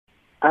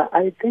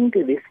I think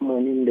this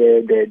morning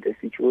the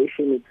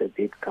situation is a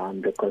bit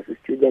calm because the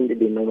students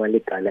they normally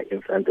gather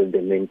in front of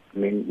the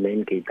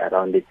main gate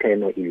around the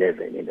 10 or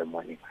 11 in the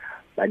morning.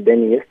 But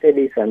then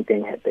yesterday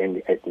something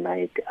happened at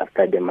night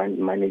after the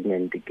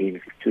management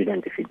gave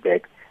student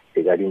feedback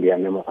regarding their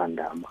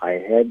memorandum. I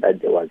heard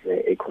that there was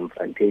a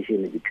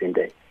confrontation between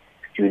the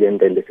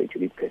student and the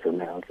security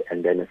personnel,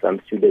 and then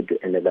some students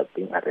ended up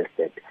being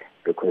arrested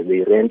because they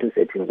ran to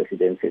certain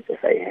residences, as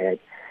I heard.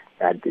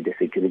 That the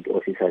security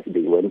officers,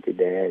 they went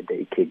there,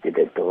 they kicked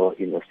the door,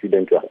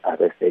 students were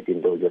arrested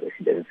in those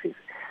residences.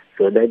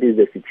 So that is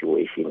the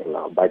situation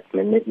now. But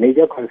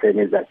major concern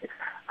is that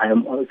I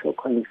am also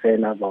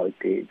concerned about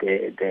the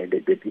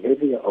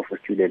behavior of a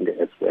student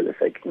as well as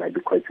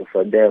because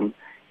for them,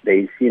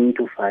 they seem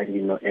to find,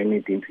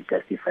 anything to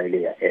justify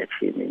their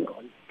action,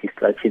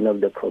 destruction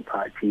of the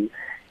property,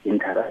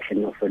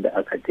 interaction of the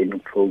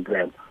academic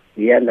program.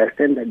 We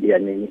understand that there are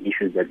many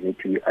issues that need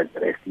to be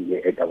addressed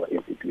here at our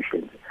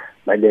institutions.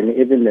 But then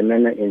even the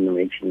manner in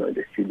which,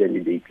 the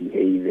students, they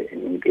behave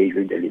and engage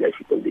with the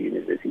leadership of the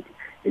university,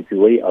 it's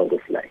way out of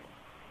line.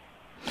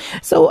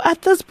 So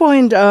at this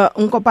point,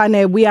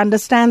 Nkopane, we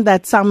understand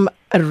that some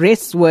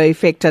arrests were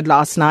effected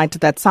last night,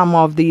 that some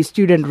of the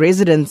student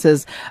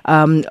residences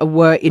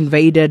were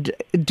invaded.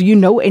 Do you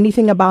know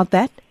anything about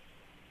that?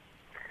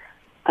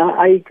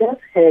 I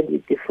just heard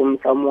it from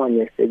someone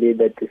yesterday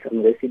that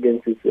some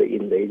residences were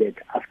invaded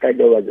after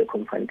there was a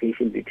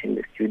confrontation between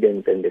the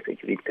students and the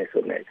security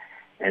personnel.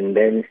 And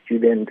then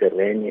students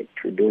ran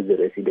to those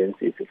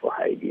residences for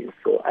hiding.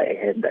 So I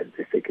heard that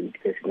the security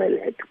personnel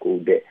had to go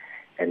there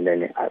and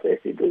then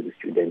arrested those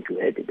students who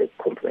had the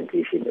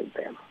confrontation with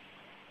them.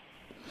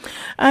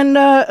 And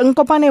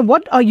Nkopane,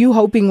 what are you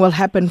hoping will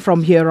happen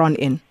from here on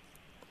in?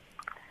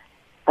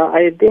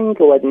 I think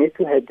what needs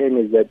to happen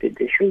is that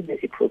there should be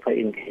a proper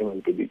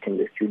engagement between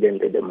the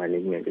students and the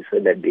management so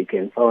that they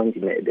can find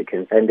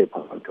a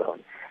common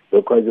ground.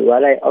 Because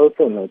what I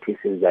also notice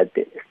is that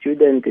the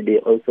students, they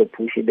also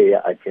push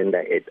their agenda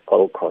at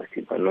all costs.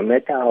 No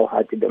matter how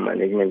hard the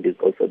management is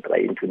also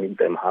trying to meet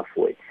them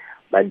halfway.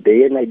 But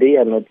they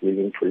are not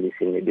willing to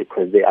listen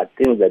because there are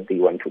things that they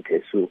want to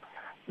pursue.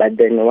 But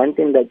then one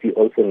thing that we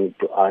also need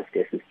to ask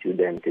as a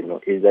student,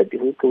 is that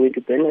who's going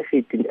to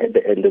benefit at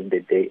the end of the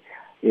day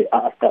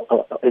after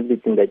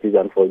everything that is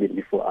unfolding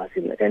before us,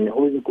 and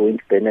who is going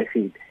to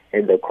benefit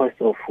at the cost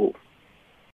of who?